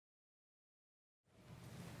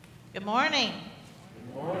Good morning.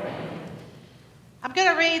 Good morning. I'm going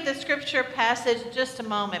to read the scripture passage in just a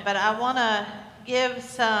moment, but I want to give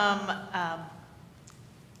some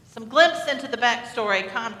glimpse into the backstory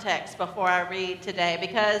context before I read today,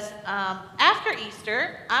 because after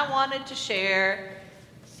Easter, I wanted to share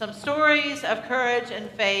some stories of courage and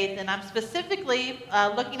faith, and I'm specifically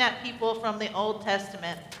looking at people from the Old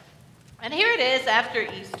Testament. And here it is after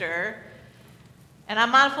Easter. And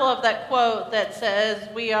I'm mindful of that quote that says,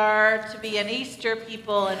 we are to be an Easter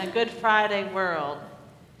people in a Good Friday world.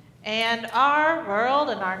 And our world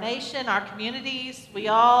and our nation, our communities, we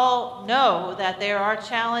all know that there are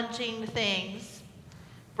challenging things,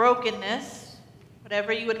 brokenness,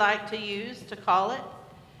 whatever you would like to use to call it.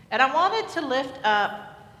 And I wanted to lift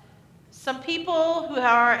up some people who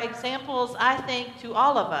are examples, I think, to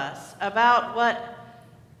all of us about what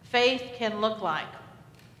faith can look like.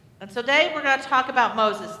 And so today we're going to talk about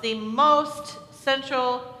Moses, the most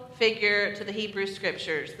central figure to the Hebrew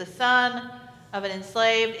Scriptures, the son of an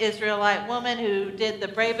enslaved Israelite woman who did the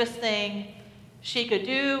bravest thing she could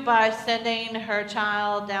do by sending her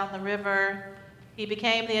child down the river. He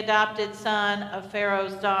became the adopted son of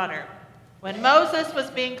Pharaoh's daughter. When Moses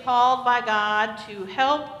was being called by God to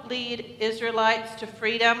help lead Israelites to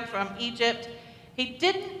freedom from Egypt, he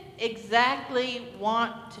didn't exactly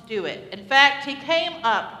want to do it. In fact, he came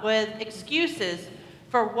up with excuses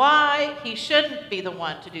for why he shouldn't be the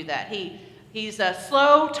one to do that. He's a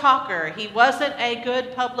slow talker. He wasn't a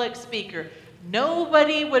good public speaker.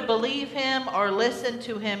 Nobody would believe him or listen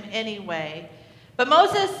to him anyway. But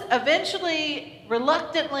Moses eventually,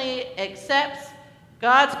 reluctantly accepts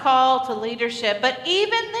God's call to leadership. But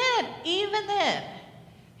even then,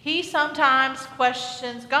 he sometimes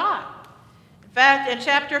questions God. In fact, in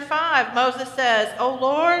chapter 5, Moses says, "O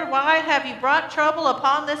Lord, why have you brought trouble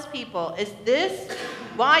upon this people? Is this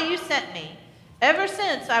why you sent me? Ever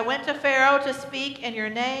since I went to Pharaoh to speak in your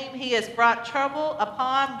name, he has brought trouble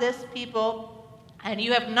upon this people, and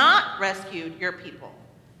you have not rescued your people."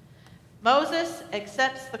 Moses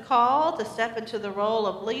accepts the call to step into the role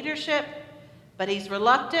of leadership, but he's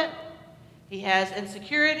reluctant. He has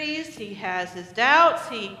insecurities. He has his doubts.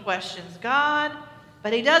 He questions God,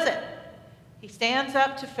 but he does it. He stands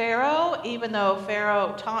up to Pharaoh, even though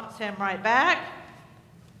Pharaoh taunts him right back.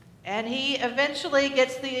 And he eventually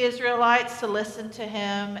gets the Israelites to listen to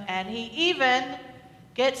him, and he even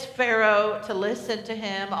gets Pharaoh to listen to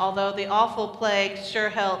him, although the awful plague sure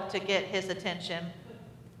helped to get his attention.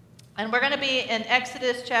 And we're going to be in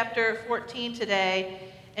Exodus chapter 14 today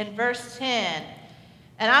in verse 10.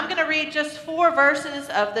 And I'm going to read just 4 verses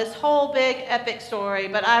of this whole big epic story,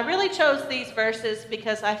 but I really chose these verses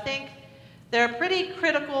because I think they're a pretty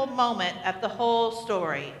critical moment at the whole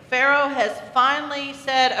story. Pharaoh has finally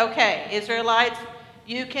said, okay, Israelites,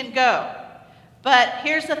 you can go. But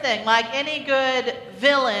here's the thing, like any good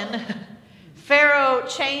villain, Pharaoh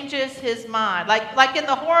changes his mind. Like in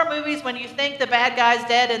the horror movies when you think the bad guy's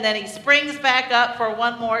dead and then he springs back up for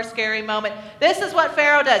one more scary moment. This is what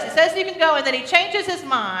Pharaoh does. He says you can go, and then he changes his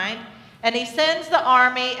mind and he sends the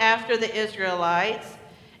army after the Israelites.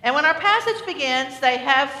 And when our passage begins, they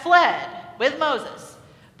have fled with Moses,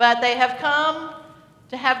 but they have come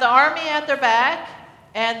to have the army at their back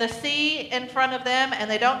and the sea in front of them, and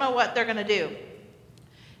they don't know what they're going to do.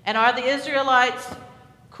 And are the Israelites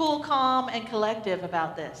cool, calm, and collective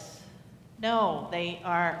about this? No, they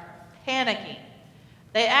are panicking.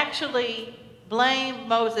 They actually blame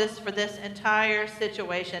Moses for this entire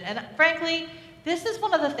situation. And frankly, this is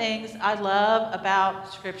one of the things I love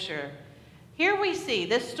about Scripture. Here we see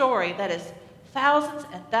this story that is thousands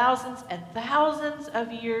and thousands and thousands of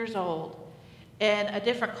years old in a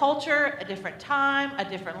different culture, a different time, a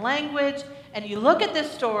different language. And you look at this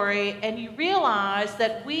story and you realize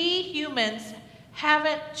that we humans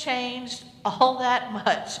haven't changed all that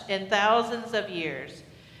much in thousands of years.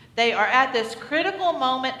 They are at this critical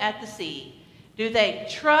moment at the sea. Do they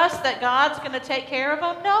trust that God's going to take care of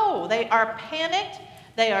them? No, they are panicked,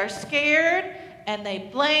 they are scared, and they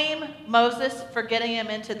blame Moses for getting him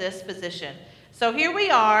into this position. So here we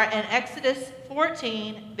are in Exodus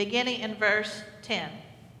 14, beginning in verse 10.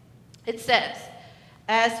 It says,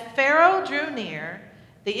 "As Pharaoh drew near,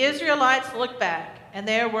 the Israelites looked back, and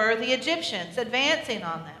there were the Egyptians advancing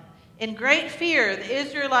on them. In great fear, the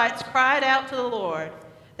Israelites cried out to the Lord.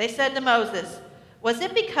 They said to Moses, 'Was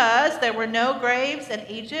it because there were no graves in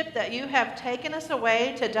Egypt that you have taken us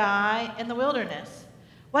away to die in the wilderness?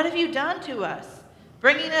 What have you done to us,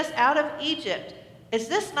 bringing us out of Egypt? Is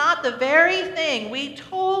this not the very thing we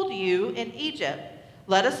told you in Egypt?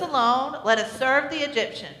 Let us alone, let us serve the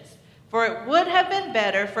Egyptians. For it would have been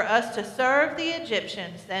better for us to serve the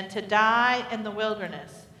Egyptians than to die in the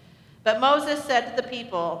wilderness.' But Moses said to the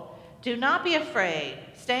people, "Do not be afraid.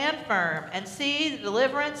 Stand firm and see the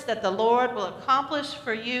deliverance that the Lord will accomplish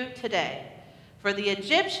for you today. For the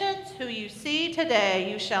Egyptians who you see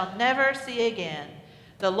today you shall never see again.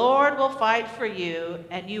 The Lord will fight for you,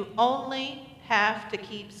 and you only have to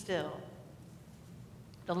keep still."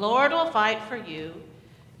 The Lord will fight for you.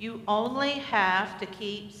 You only have to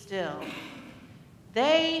keep still.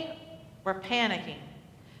 They were panicking.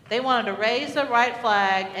 They wanted to raise the right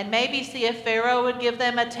flag and maybe see if Pharaoh would give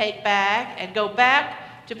them a take back and go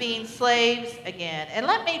back to being slaves again. And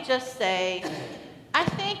let me just say, I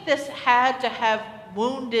think this had to have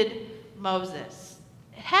wounded Moses.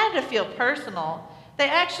 It had to feel personal. They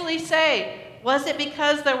actually say, "Was it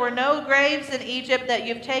because there were no graves in Egypt that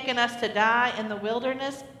you've taken us to die in the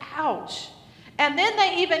wilderness?" Ouch. And then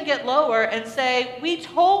they even get lower and say, "We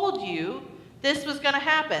told you this was going to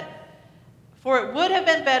happen. For it would have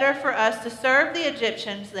been better for us to serve the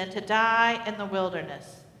Egyptians than to die in the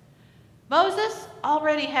wilderness." Moses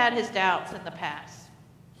already had his doubts in the past.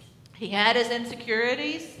 He had his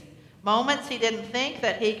insecurities, moments he didn't think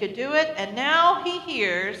that he could do it, and now he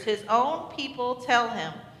hears his own people tell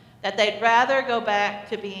him that they'd rather go back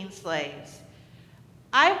to being slaves.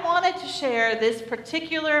 I wanted to share this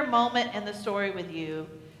particular moment in the story with you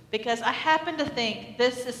because I happen to think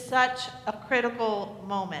this is such a critical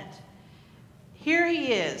moment. Here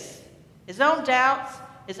he is, his own doubts,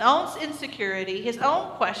 his own insecurity, his own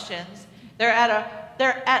questions. They're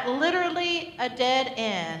at literally a dead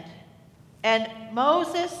end. And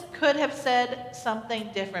Moses could have said something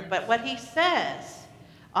different, but what he says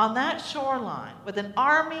on that shoreline with an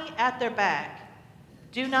army at their back,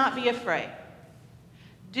 "Do not be afraid.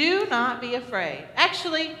 Do not be afraid."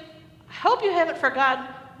 Actually, I hope you haven't forgotten,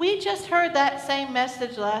 we just heard that same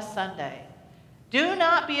message last Sunday. "Do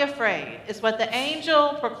not be afraid" is what the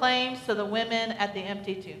angel proclaims to the women at the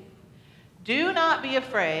empty tomb. "Do not be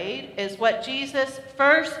afraid" is what Jesus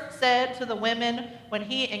first said to the women when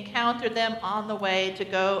he encountered them on the way to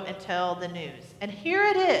go and tell the news. And here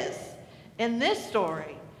it is in this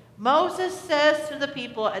story. Moses says to the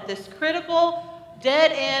people at this critical,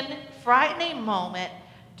 dead-end, frightening moment,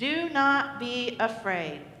 "Do not be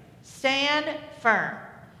afraid. Stand firm.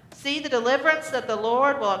 See the deliverance that the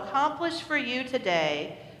Lord will accomplish for you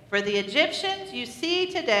today. For the Egyptians you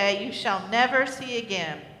see today, you shall never see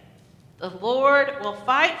again. The Lord will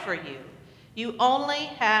fight for you. You only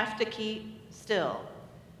have to keep still."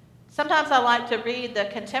 Sometimes I like to read the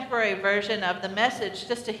contemporary version of the Message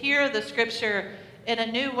just to hear the scripture in a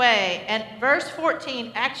new way. And verse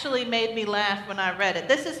 14 actually made me laugh when I read it.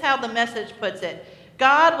 This is how the Message puts it.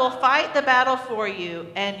 "God will fight the battle for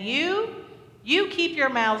you, and you keep your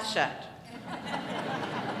mouth shut."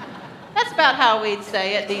 That's about how we'd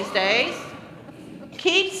say it these days.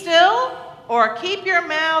 Keep still or keep your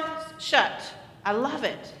mouth shut. I love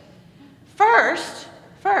it. First,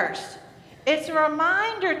 it's a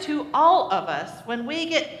reminder to all of us when we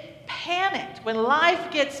get panicked, when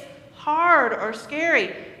life gets hard or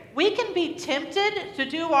scary, we can be tempted to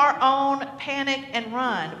do our own panic and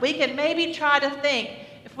run. We can maybe try to think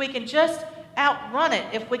if we can just outrun it,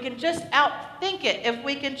 if we can just outthink it, if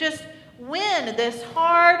we can just win this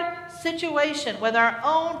hard situation with our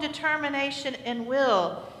own determination and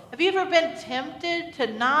will. Have you ever been tempted to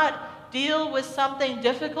not deal with something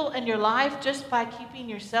difficult in your life just by keeping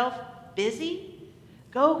yourself busy?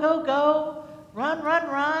 Go, go, go, run, run,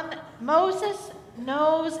 run. Moses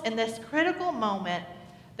knows in this critical moment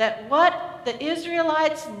that what the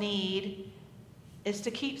Israelites need is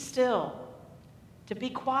to keep still, to be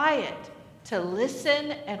quiet, to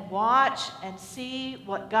listen and watch and see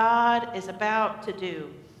what God is about to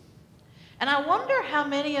do. And I wonder how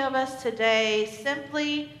many of us today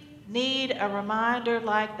simply need a reminder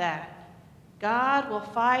like that. God will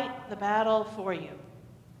fight the battle for you.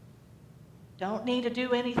 Don't need to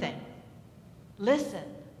do anything. Listen,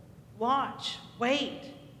 watch, wait.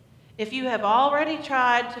 If you have already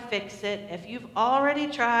tried to fix it, if you've already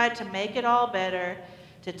tried to make it all better,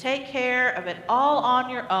 to take care of it all on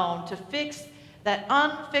your own, to fix that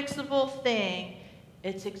unfixable thing,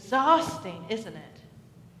 it's exhausting, isn't it?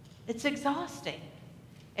 It's exhausting.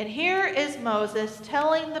 And here is Moses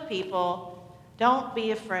telling the people, don't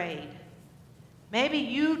be afraid. Maybe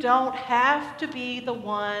you don't have to be the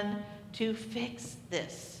one to fix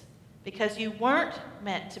this, because you weren't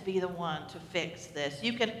meant to be the one to fix this.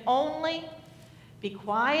 You can only be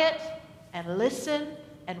quiet and listen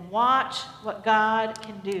and watch what God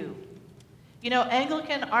can do. You know,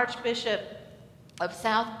 Anglican Archbishop of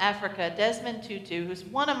South Africa, Desmond Tutu, who's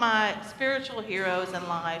one of my spiritual heroes in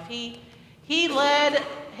life, he led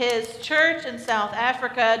his church in South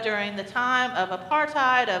Africa during the time of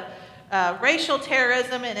apartheid, of racial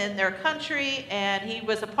terrorism in their country, and he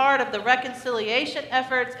was a part of the reconciliation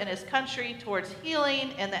efforts in his country towards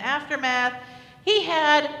healing in the aftermath. He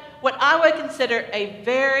had what I would consider a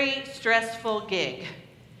very stressful gig.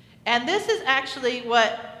 And this is actually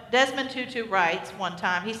what Desmond Tutu writes one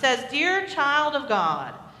time. He says, "Dear child of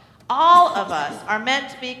God, all of us are meant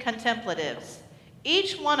to be contemplatives.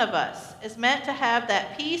 Each one of us is meant to have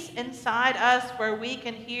that peace inside us where we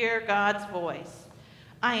can hear God's voice.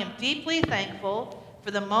 I am deeply thankful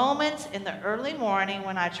for the moments in the early morning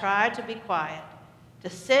when I try to be quiet,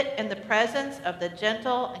 to sit in the presence of the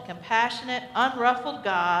gentle and compassionate, unruffled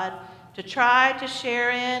God, to try to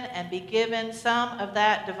share in and be given some of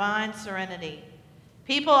that divine serenity.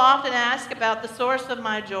 People often ask about the source of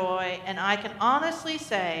my joy, and I can honestly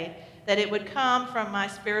say that it would come from my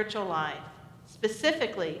spiritual life,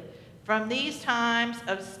 specifically from these times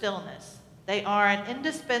of stillness. They are an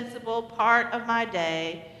indispensable part of my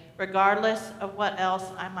day, regardless of what else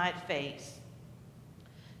I might face."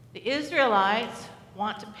 The Israelites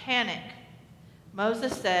want to panic.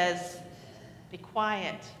 Moses says, "Be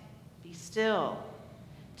quiet, be still.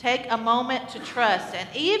 Take a moment to trust. And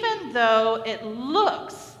even though it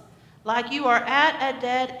looks like you are at a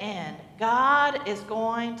dead end, God is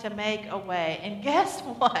going to make a way." And guess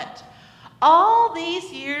what? All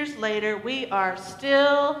these years later, we are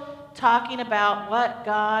still talking about what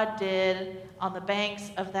God did on the banks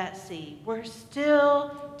of that sea. We're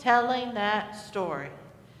still telling that story.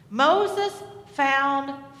 Moses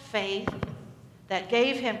found faith that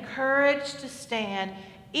gave him courage to stand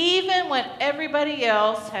even when everybody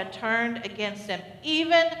else had turned against him.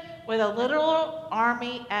 Even with a little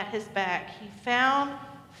army at his back, he found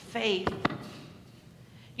faith.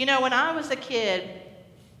 You know, when I was a kid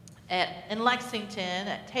in Lexington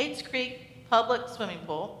at Tate's Creek Public Swimming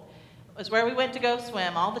Pool, was where we went to go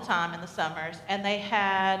swim all the time in the summers, and they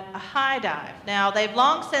had a high dive. Now, they've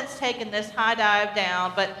long since taken this high dive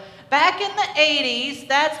down, but back in the 80s,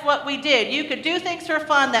 that's what we did. You could do things for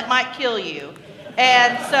fun that might kill you.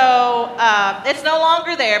 And so it's no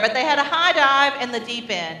longer there, but they had a high dive in the deep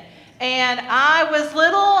end. And I was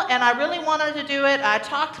little, and I really wanted to do it. I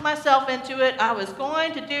talked myself into it. I was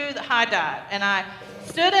going to do the high dive. And I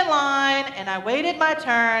stood in line, and I waited my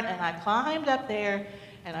turn, and I climbed up there,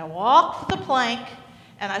 and I walked the plank,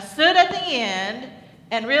 and I stood at the end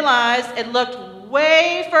and realized it looked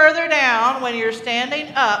way further down when you're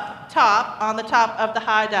standing up top, on the top of the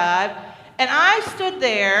high dive. And I stood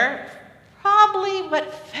there, probably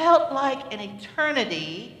what felt like an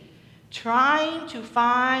eternity, trying to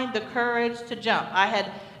find the courage to jump. I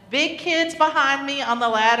had big kids behind me on the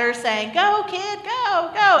ladder saying, "Go, kid,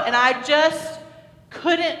 go, go." And I just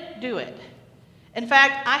couldn't do it. In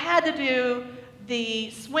fact, I had to do the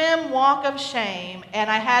swim walk of shame, and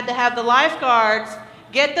I had to have the lifeguards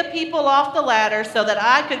get the people off the ladder so that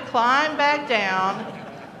I could climb back down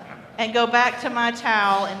and go back to my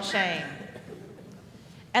towel in shame.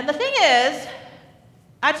 And the thing is,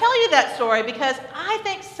 I tell you that story because I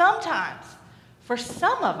think sometimes, for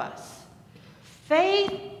some of us,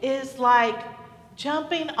 faith is like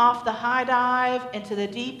jumping off the high dive into the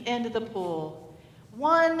deep end of the pool.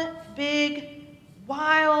 One big,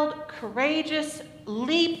 wild, courageous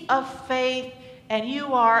leap of faith, and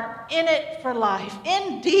you are in it for life,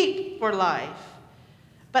 in deep for life.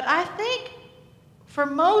 But I think for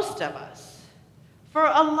most of us, for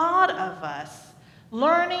a lot of us,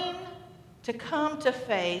 learning to come to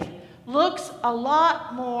faith looks a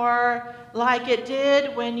lot more like it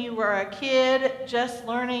did when you were a kid just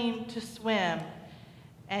learning to swim.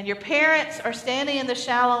 And your parents are standing in the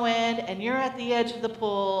shallow end, and you're at the edge of the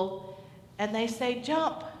pool, and they say,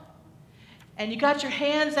 "Jump." And you got your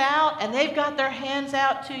hands out, and they've got their hands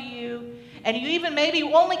out to you. And you even maybe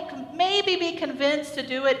be convinced to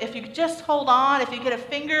do it if you just hold on. If you get a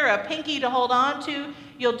finger, a pinky to hold on to,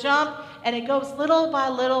 you'll jump. And it goes little by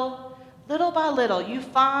little, little by little. You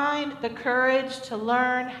find the courage to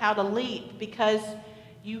learn how to leap because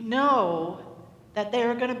you know that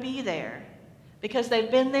they're going to be there. Because they've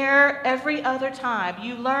been there every other time.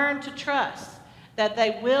 You learn to trust that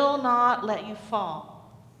they will not let you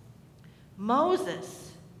fall.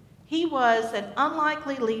 Moses, he was an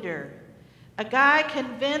unlikely leader. A guy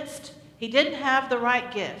convinced he didn't have the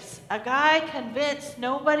right gifts. A guy convinced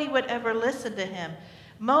nobody would ever listen to him.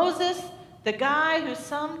 Moses, the guy who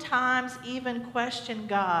sometimes even questioned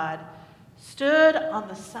God, stood on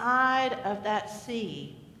the side of that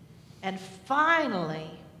sea and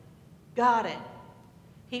finally got it.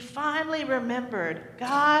 He finally remembered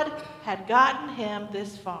God had gotten him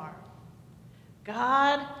this far.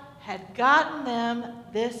 God had gotten them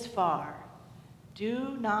this far.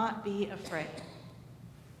 Do not be afraid.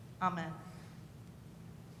 Amen.